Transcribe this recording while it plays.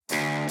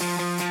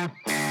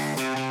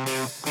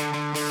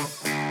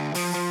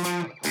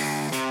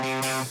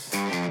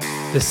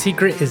The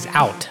secret is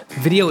out.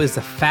 Video is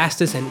the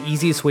fastest and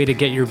easiest way to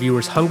get your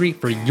viewers hungry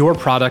for your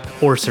product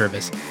or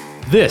service.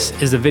 This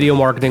is the Video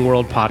Marketing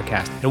World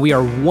podcast, and we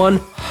are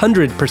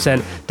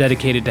 100%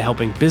 dedicated to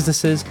helping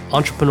businesses,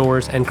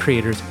 entrepreneurs, and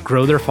creators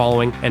grow their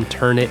following and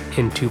turn it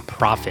into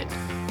profit.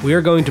 We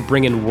are going to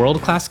bring in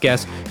world-class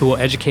guests who will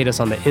educate us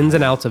on the ins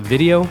and outs of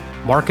video,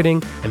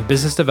 marketing, and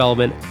business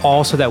development,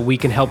 all so that we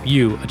can help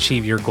you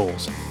achieve your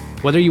goals.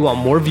 Whether you want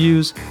more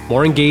views,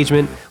 more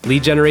engagement,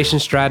 lead generation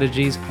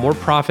strategies, more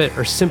profit,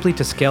 or simply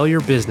to scale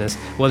your business,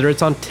 whether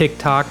it's on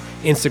TikTok,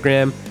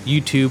 Instagram,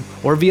 YouTube,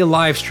 or via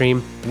live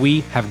stream,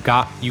 we have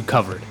got you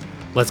covered.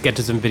 Let's get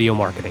to some video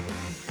marketing.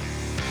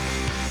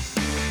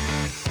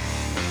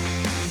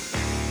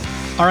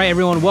 All right,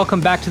 everyone, welcome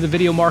back to the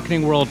Video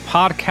Marketing World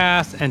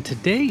podcast. And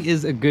today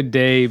is a good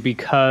day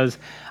because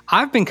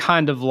I've been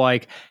kind of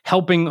like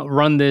helping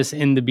run this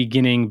in the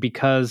beginning,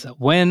 because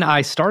when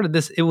I started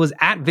this, it was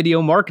at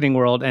Video Marketing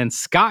World, and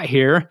Scott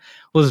here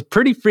was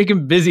pretty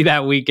freaking busy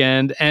that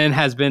weekend and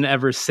has been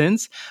ever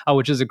since,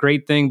 which is a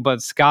great thing.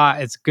 But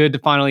Scott, it's good to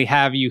finally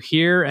have you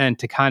here and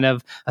to kind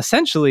of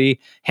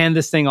essentially hand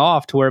this thing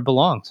off to where it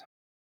belongs.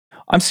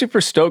 I'm super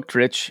stoked,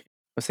 Rich.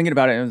 I was thinking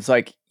about it, and it's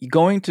like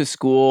going to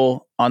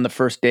school on the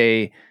first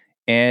day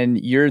and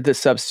you're the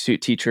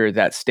substitute teacher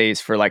that stays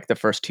for like the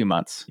first 2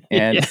 months.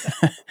 And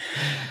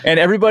and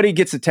everybody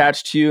gets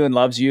attached to you and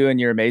loves you and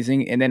you're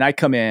amazing. And then I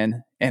come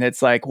in and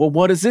it's like, well,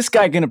 what is this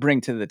guy going to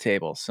bring to the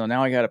table? So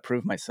now I got to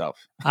prove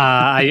myself.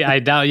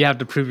 I doubt you have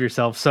to prove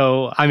yourself.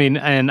 So, I mean,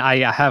 and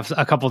I have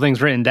a couple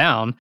things written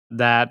down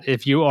that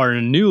if you are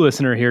a new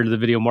listener here to the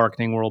Video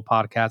Marketing World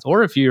podcast,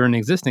 or if you're an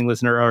existing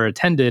listener or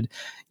attended,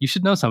 you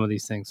should know some of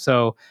these things.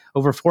 So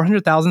over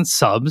 400,000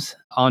 subs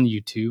on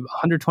YouTube,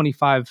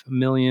 125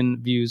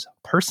 million views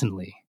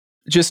personally.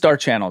 Just our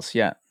channels.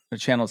 Yeah. The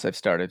channels I've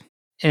started.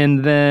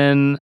 And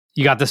then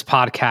you got this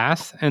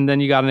podcast, and then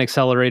you got an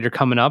accelerator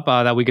coming up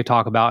that we could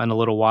talk about in a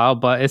little while,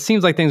 but it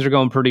seems like things are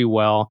going pretty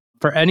well.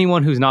 For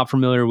anyone who's not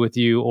familiar with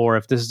you, or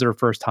if this is their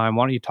first time,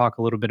 why don't you talk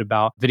a little bit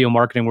about Video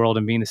Marketing World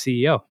and being the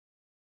CEO?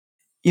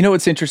 You know,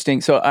 it's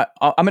interesting. So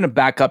I'm going to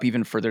back up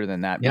even further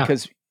than that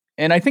because,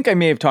 and I think I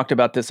may have talked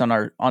about this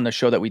on the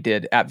show that we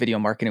did at Video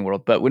Marketing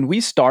World, but when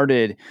we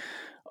started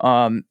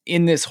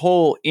in this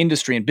whole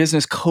industry and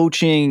business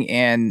coaching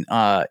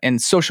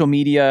and social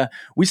media,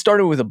 we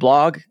started with a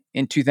blog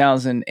in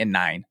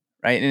 2009.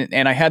 Right.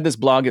 And I had this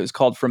blog. It was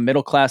called From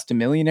Middle Class to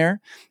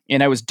Millionaire.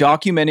 And I was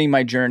documenting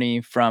my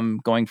journey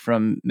from going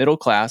from middle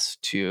class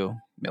to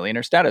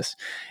millionaire status.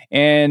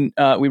 And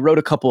we wrote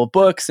a couple of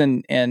books.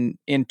 And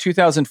in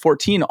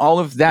 2014, all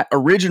of that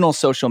original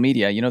social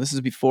media, you know, this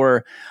is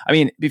before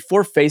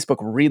Facebook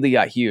really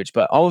got huge,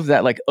 but all of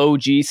that like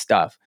OG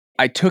stuff,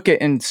 I took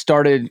it and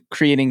started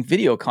creating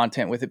video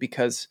content with it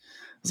because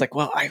I was like,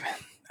 well, I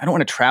don't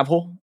want to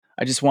travel.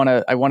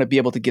 I want to be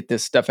able to get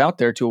this stuff out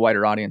there to a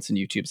wider audience, and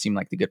YouTube seemed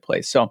like the good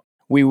place. So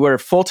we were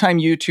full-time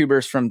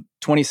YouTubers from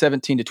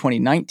 2017 to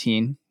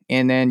 2019.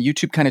 And then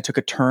YouTube kind of took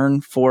a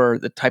turn for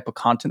the type of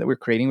content that we're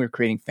creating. We were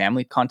creating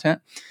family content.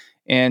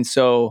 And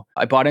so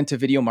I bought into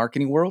Video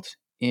Marketing World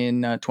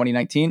in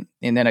 2019.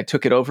 And then I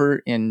took it over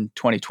in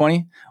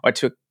 2020. I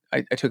took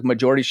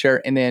majority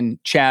share. And then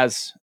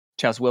Chaz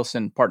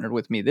Wilson partnered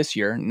with me this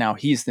year. Now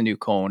he's the new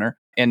co-owner.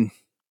 And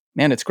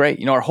man, it's great.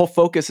 You know, our whole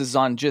focus is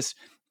on just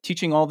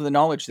teaching all of the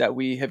knowledge that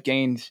we have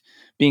gained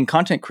being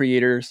content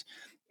creators,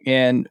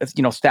 and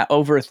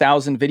over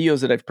 1,000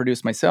 videos that I've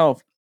produced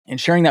myself, and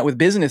sharing that with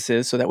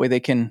businesses so that way they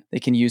can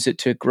use it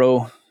to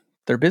grow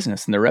their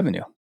business and their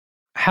revenue.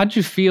 How'd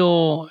you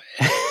feel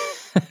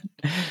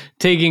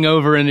taking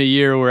over in a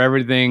year where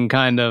everything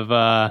kind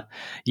of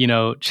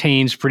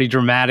changed pretty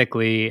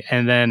dramatically,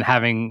 and then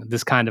having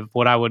this kind of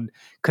what I would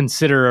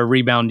consider a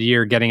rebound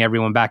year, getting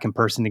everyone back in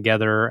person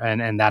together,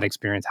 and that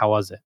experience? How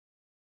was it?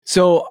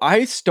 So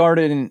I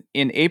started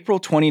in April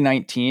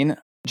 2019.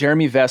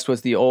 Jeremy Vest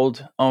was the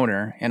old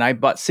owner, and I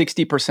bought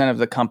 60% of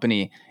the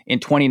company in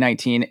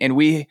 2019. And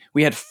we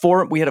had a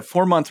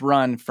 4-month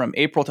run from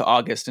April to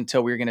August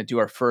until we were going to do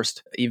our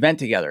first event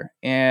together.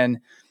 And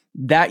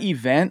that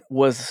event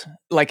was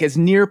like as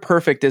near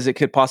perfect as it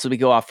could possibly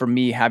go off for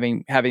me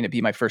having it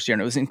be my first year.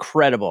 And it was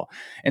incredible.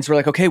 And so we're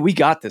like, okay, we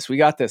got this.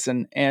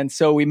 And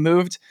so we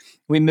moved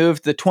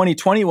the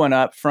 2021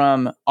 up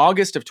from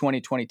August of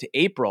 2020 to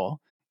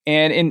April.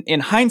 And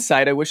in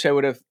hindsight, I wish I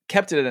would have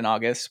kept it in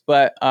August,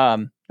 but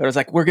I was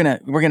like, we're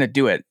gonna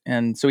do it.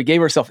 And so we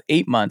gave ourselves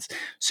 8 months.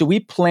 So we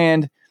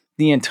planned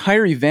the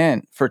entire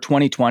event for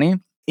 2020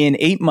 in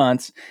 8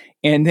 months,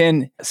 and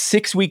then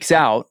 6 weeks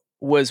out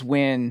was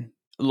when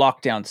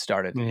lockdown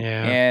started.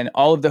 Yeah. And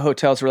all of the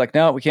hotels were like,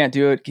 no, we can't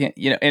do it.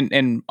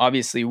 And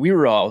obviously we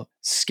were all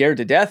scared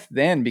to death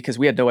then because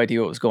we had no idea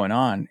what was going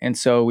on. And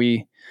so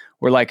we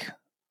were like,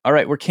 all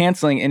right, we're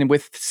canceling. And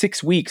with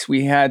 6 weeks,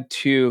 we had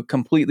to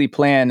completely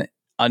plan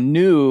a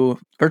new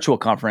virtual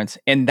conference.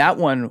 And that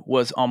one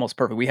was almost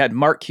perfect. We had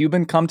Mark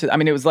Cuban come to,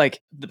 it was like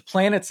the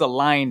planets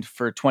aligned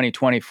for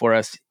 2020 for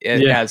us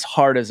as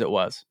hard as it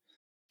was.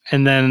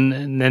 And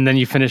then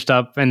you finished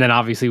up, and then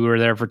obviously we were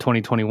there for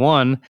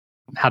 2021.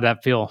 How'd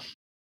that feel?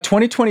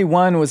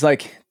 2021 was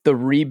like the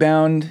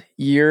rebound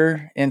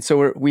year. And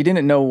so we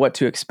didn't know what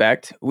to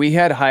expect. We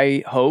had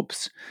high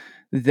hopes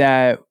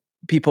that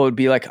people would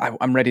be like,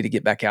 I'm ready to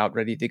get back out,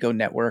 ready to go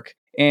network.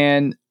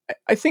 And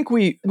I think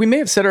we may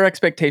have set our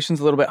expectations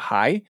a little bit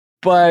high,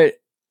 but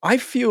I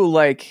feel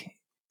like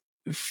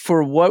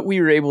for what we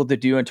were able to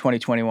do in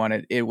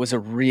 2021, it was a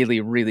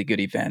really, really good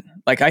event.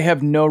 Like, I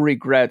have no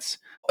regrets.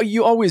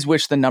 You always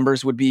wish the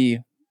numbers would be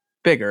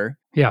bigger.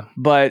 Yeah.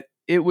 But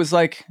it was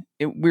like,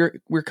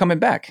 we're coming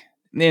back.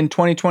 In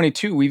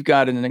 2022, we've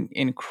got an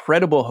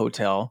incredible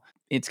hotel.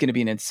 It's going to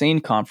be an insane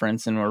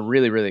conference, and we're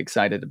really, really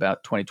excited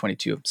about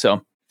 2022.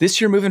 So this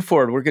year moving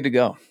forward, we're good to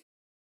go.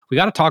 We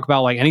got to talk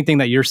about like anything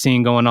that you're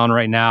seeing going on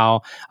right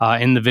now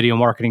in the video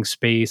marketing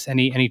space,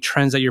 any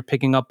trends that you're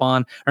picking up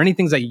on, or any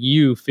things that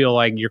you feel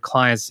like your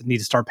clients need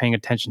to start paying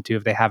attention to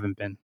if they haven't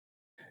been.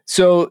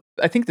 So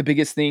I think the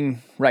biggest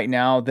thing right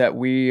now that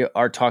we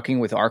are talking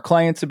with our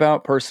clients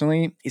about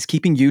personally is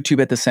keeping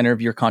YouTube at the center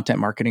of your content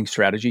marketing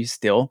strategy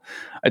still.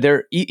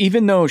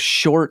 Even though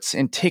shorts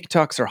and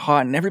TikToks are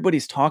hot and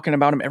everybody's talking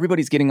about them,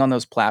 everybody's getting on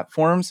those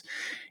platforms,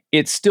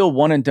 it's still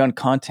one and done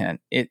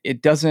content.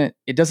 It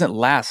doesn't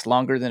last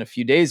longer than a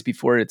few days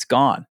before it's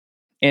gone.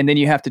 And then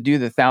you have to do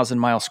the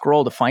 1,000-mile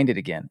scroll to find it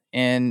again.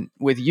 And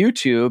with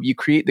YouTube, you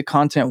create the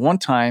content one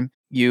time,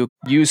 you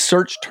use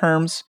search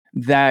terms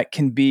that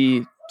can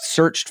be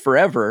searched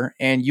forever,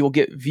 and you'll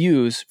get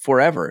views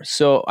forever.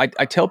 So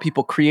I tell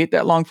people, create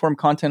that long form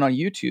content on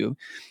YouTube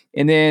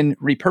and then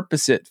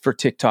repurpose it for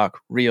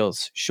TikTok,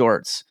 Reels,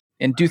 Shorts,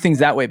 and do things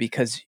that way,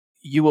 because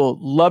you will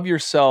love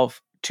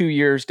yourself 2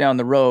 years down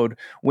the road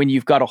when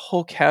you've got a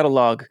whole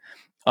catalog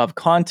of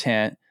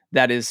content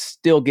that is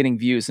still getting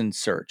views and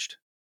searched.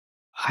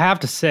 I have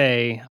to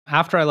say,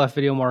 after I left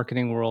Video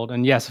Marketing World,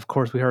 and yes, of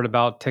course, we heard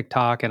about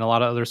TikTok and a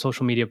lot of other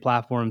social media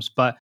platforms,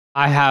 but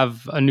I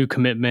have a new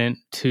commitment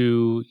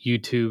to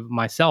YouTube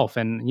myself.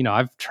 And,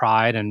 I've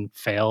tried and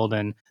failed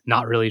and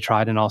not really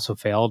tried and also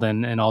failed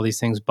and all these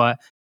things. But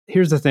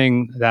here's the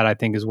thing that I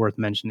think is worth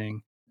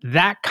mentioning.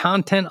 That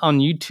content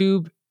on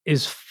YouTube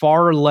is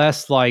far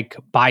less like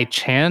by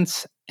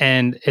chance,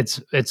 and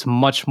it's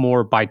much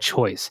more by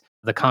choice,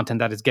 the content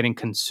that is getting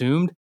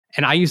consumed.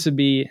 And I used to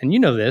be, and you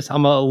know this,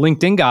 I'm a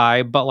LinkedIn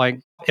guy, but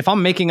like if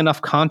I'm making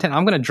enough content,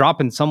 I'm going to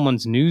drop in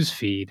someone's news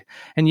feed.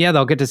 And yeah,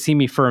 they'll get to see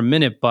me for a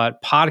minute,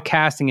 but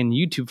podcasting and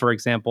YouTube, for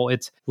example,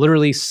 it's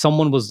literally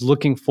someone was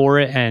looking for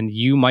it and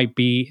you might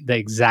be the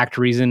exact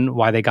reason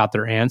why they got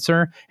their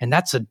answer. And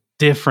that's a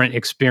different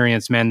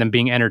experience, man, than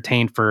being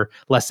entertained for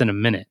less than a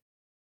minute.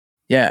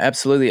 Yeah,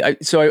 absolutely.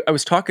 I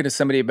was talking to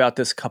somebody about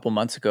this a couple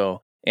months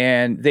ago,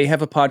 and they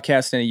have a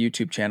podcast and a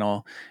YouTube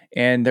channel,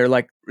 and they're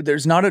like,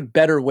 there's not a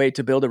better way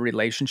to build a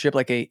relationship,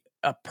 like a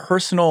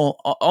personal,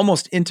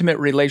 almost intimate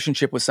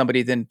relationship with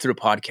somebody than through a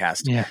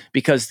podcast. Yeah.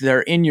 Because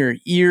they're in your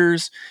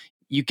ears.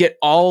 You get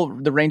all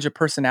the range of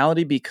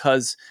personality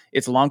because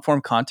it's long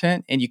form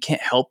content and you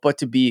can't help but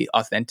to be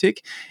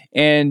authentic.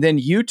 And then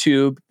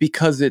YouTube,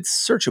 because it's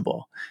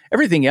searchable.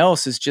 Everything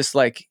else is just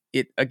like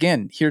it,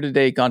 again, here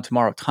today, gone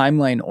tomorrow,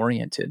 timeline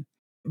oriented.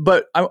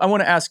 But I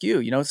want to ask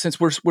you, since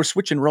we're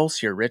switching roles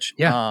here, Rich,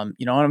 Yeah. I'm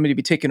going to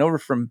be taking over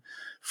from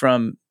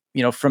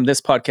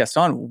this podcast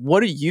on.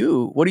 What are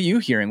you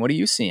hearing? What are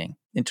you seeing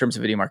in terms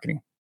of video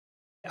marketing?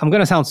 I'm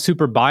going to sound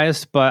super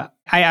biased, but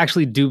I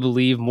actually do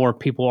believe more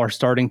people are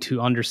starting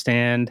to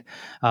understand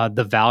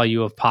the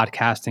value of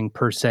podcasting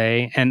per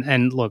se.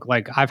 And look,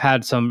 like I've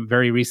had some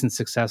very recent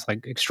success,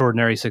 like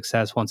extraordinary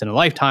success, once in a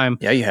lifetime.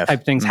 Yeah, you have.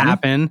 Type things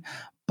happen,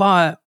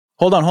 but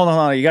hold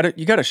on.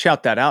 You got to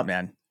shout that out,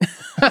 man.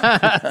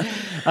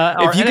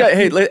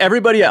 Hey,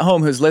 everybody at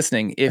home who's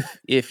listening,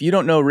 if you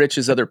don't know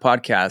Rich's other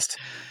podcast,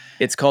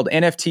 it's called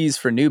NFTs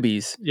for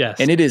Newbies.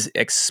 Yes, and it is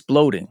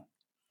exploding.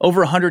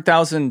 Over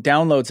 100,000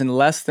 downloads in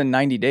less than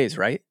 90 days,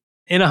 right?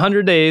 In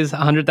 100 days,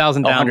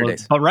 100,000 downloads. 100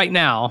 days. But right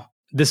now,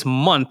 this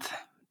month,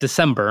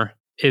 December,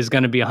 is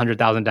going to be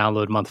 100,000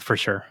 download month for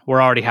sure.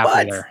 We're already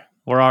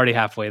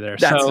halfway there.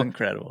 That's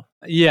incredible.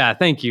 Yeah,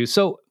 thank you.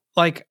 So,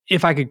 like,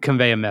 if I could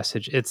convey a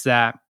message, it's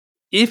that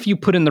if you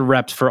put in the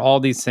reps for all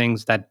these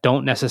things that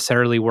don't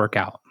necessarily work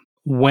out,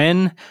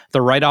 when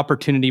the right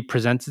opportunity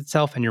presents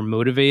itself and you're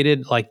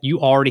motivated, like you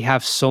already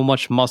have so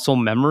much muscle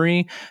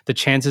memory, the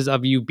chances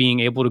of you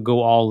being able to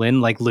go all in,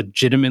 like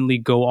legitimately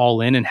go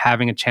all in and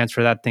having a chance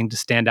for that thing to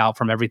stand out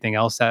from everything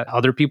else that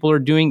other people are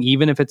doing,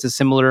 even if it's a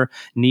similar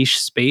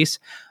niche space,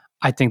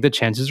 I think the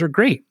chances are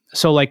great.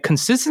 So like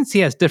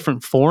consistency has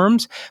different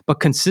forms, but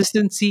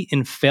consistency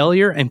in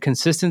failure and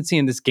consistency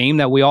in this game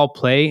that we all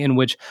play, in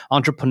which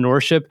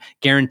entrepreneurship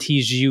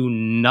guarantees you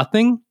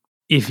nothing,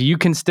 if you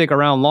can stick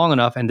around long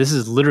enough, and this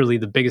is literally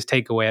the biggest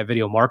takeaway at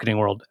Video Marketing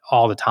World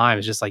all the time,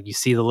 is just like you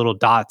see the little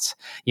dots,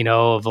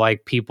 of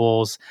like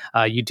people's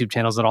YouTube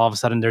channels, that all of a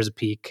sudden there's a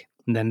peak,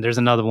 and then there's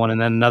another one, and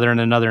then another,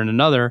 and another, and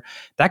another.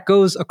 That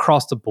goes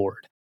across the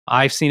board.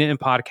 I've seen it in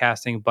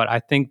podcasting, but I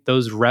think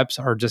those reps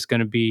are just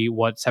going to be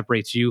what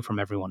separates you from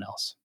everyone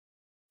else.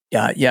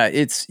 Yeah.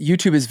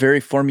 YouTube is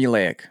very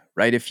formulaic,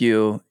 right? If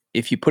you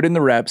put in the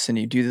reps and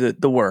you do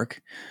the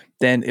work,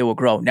 then it will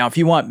grow. Now, if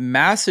you want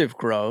massive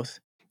growth,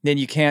 then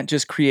you can't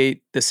just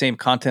create the same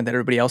content that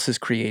everybody else is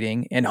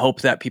creating and hope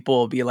that people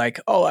will be like,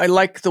 oh, I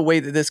like the way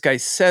that this guy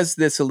says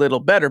this a little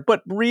better.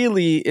 But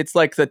really, it's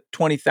like the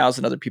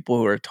 20,000 other people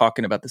who are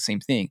talking about the same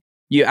thing.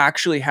 You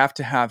actually have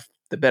to have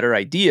the better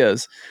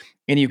ideas,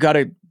 and you've got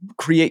to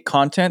create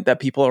content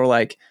that people are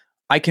like,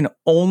 I can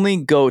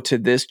only go to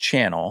this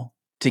channel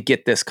to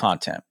get this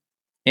content.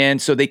 And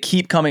so they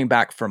keep coming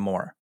back for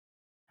more.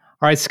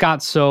 All right,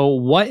 Scott. So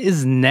what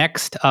is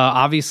next?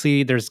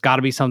 Obviously, there's got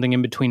to be something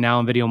in between now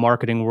and Video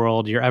Marketing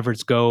World. Your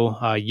efforts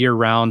go year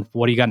round.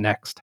 What do you got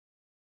next?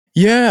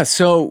 Yeah,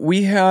 so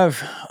we have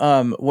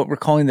what we're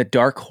calling the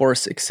Dark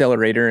Horse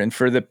Accelerator. And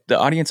for the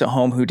audience at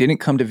home who didn't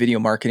come to Video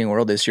Marketing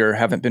World this year,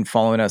 haven't been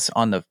following us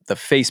on the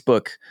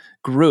Facebook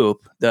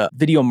group, the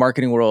Video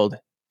Marketing World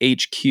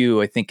HQ,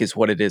 I think is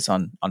what it is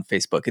on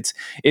Facebook.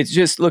 It's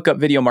just look up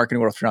Video Marketing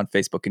World on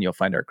Facebook and you'll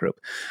find our group.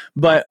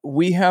 But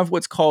we have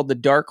what's called the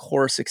Dark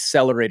Horse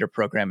Accelerator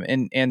program.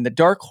 And the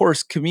Dark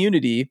Horse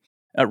community,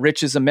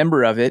 Rich is a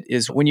member of it,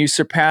 is when you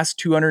surpass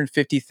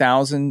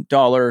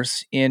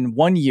 $250,000 in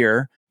 1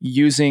 year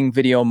using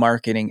video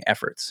marketing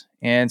efforts.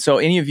 And so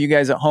any of you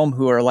guys at home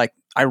who are like,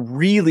 I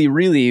really,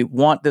 really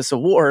want this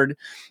award,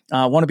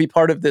 want to be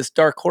part of this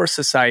Dark Horse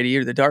Society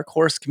or the Dark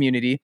Horse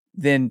community,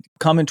 then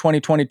come in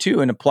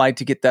 2022 and apply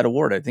to get that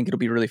award. I think it'll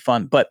be really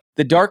fun. But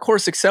the Dark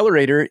Horse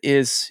Accelerator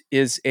is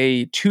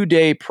a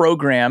 2-day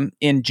program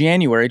in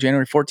January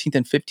 14th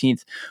and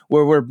 15th,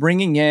 where we're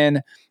bringing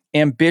in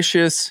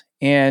ambitious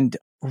and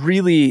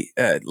really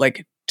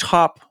like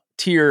top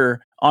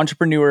tier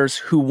entrepreneurs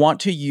who want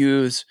to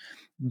use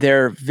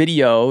their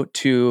video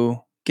to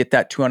get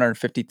that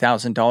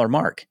 $250,000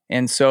 mark.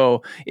 And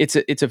so it's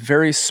a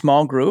very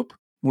small group.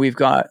 We've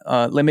got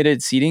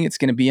limited seating. It's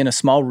going to be in a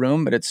small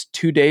room, but it's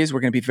 2 days. We're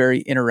going to be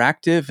very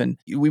interactive, and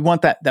we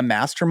want the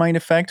mastermind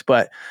effect.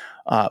 But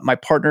my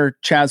partner,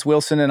 Chaz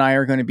Wilson, and I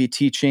are going to be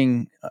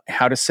teaching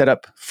how to set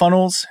up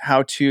funnels,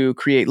 how to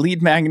create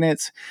lead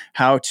magnets,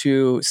 how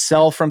to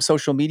sell from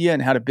social media,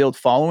 and how to build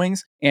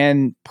followings,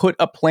 and put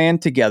a plan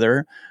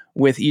together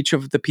with each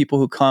of the people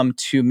who come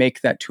to make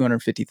that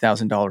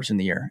 $250,000 in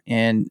the year.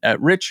 And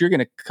Rich, you're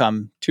going to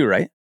come too,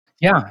 right?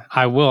 Yeah,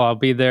 I will. I'll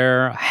be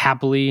there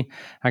happily.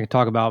 I can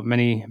talk about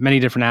many, many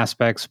different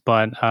aspects,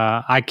 but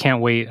I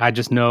can't wait. I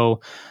just know,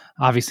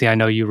 obviously, I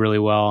know you really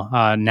well.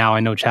 Now I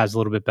know Chaz a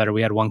little bit better.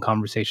 We had one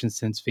conversation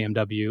since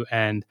VMW,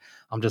 and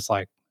I'm just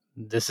like,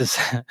 this is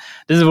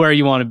this is where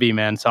you want to be,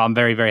 man. So I'm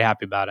very, very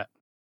happy about it.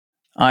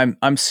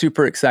 I'm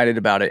super excited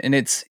about it. And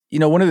it's,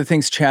 one of the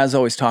things Chaz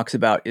always talks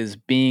about is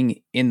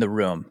being in the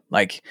room.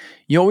 Like,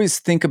 you always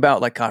think about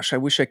like, gosh, I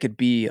wish I could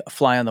be a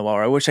fly on the wall,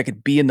 or I wish I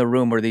could be in the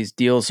room where these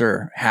deals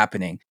are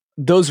happening.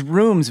 Those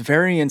rooms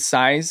vary in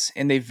size,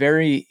 and they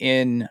vary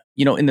in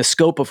the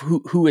scope of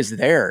who is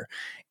there.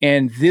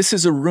 And this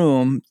is a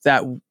room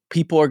that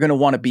people are going to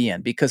want to be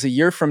in, because a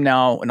year from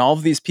now, and all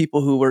of these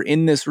people who were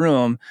in this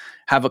room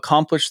have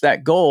accomplished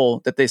that goal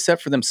that they set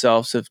for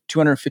themselves of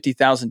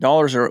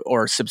 $250,000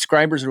 or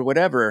subscribers or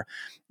whatever,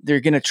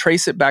 they're going to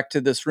trace it back to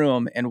this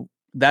room. And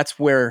that's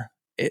where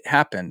it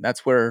happened.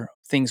 That's where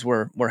things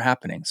were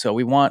happening. So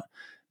we want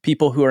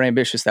people who are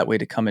ambitious that way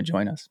to come and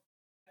join us.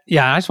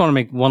 Yeah, I just want to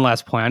make one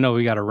last point. I know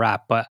we got to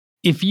wrap, but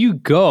if you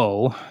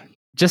go,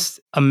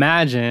 just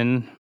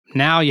imagine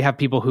now you have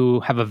people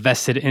who have a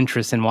vested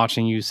interest in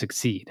watching you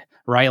succeed,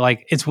 right?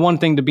 Like, it's one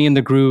thing to be in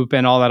the group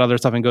and all that other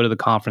stuff and go to the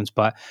conference,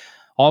 but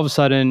all of a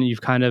sudden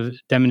you've kind of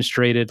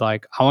demonstrated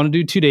like, I want to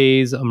do 2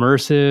 days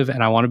immersive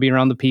and I want to be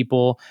around the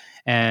people.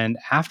 And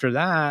after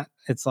that,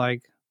 it's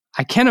like,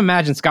 I can't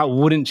imagine Scott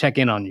wouldn't check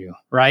in on you,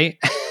 right?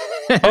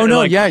 Oh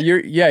no,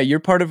 you're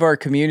part of our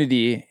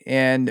community,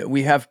 and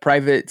we have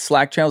private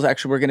Slack channels.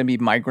 Actually, we're going to be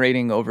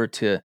migrating over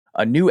to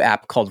a new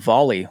app called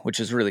Volley, which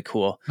is really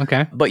cool.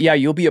 Okay. But yeah,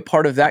 you'll be a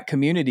part of that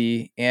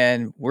community,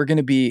 and we're going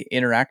to be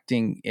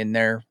interacting in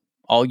there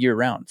all year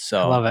round. So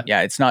I love it.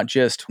 Yeah, it's not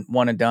just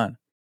one and done.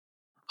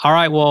 All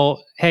right.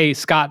 Well, hey,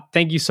 Scott,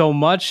 thank you so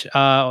much.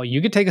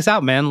 You could take us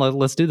out, man.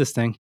 Let's do this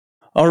thing.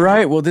 All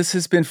right. Well, this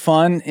has been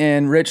fun.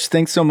 And Rich,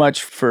 thanks so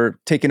much for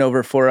taking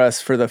over for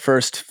us for the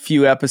first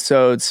few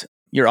episodes.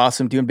 You're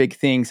awesome, doing big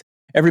things.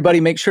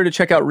 Everybody, make sure to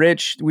check out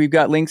Rich. We've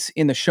got links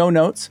in the show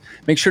notes.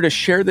 Make sure to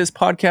share this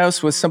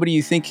podcast with somebody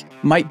you think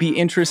might be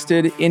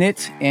interested in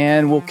it,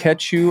 and we'll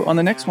catch you on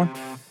the next one.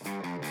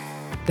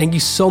 Thank you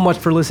so much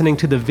for listening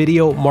to the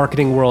Video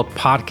Marketing World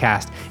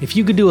podcast. If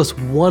you could do us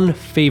one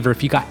favor,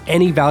 if you got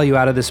any value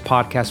out of this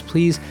podcast,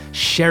 please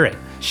share it.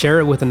 Share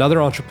it with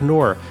another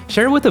entrepreneur.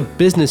 Share it with a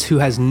business who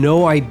has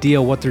no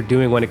idea what they're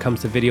doing when it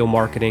comes to video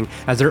marketing,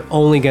 as they're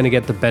only going to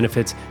get the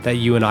benefits that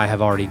you and I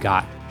have already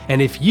got. And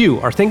if you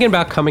are thinking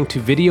about coming to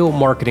Video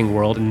Marketing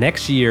World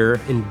next year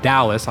in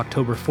Dallas,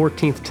 October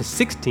 14th to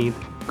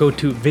 16th, go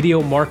to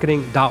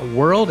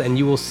videomarketing.world and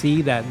you will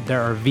see that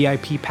there are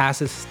VIP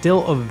passes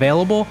still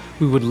available.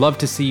 We would love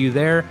to see you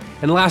there.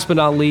 And last but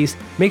not least,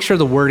 make sure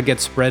the word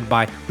gets spread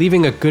by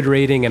leaving a good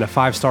rating and a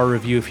 5-star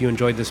review if you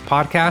enjoyed this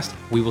podcast.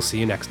 We will see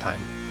you next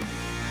time.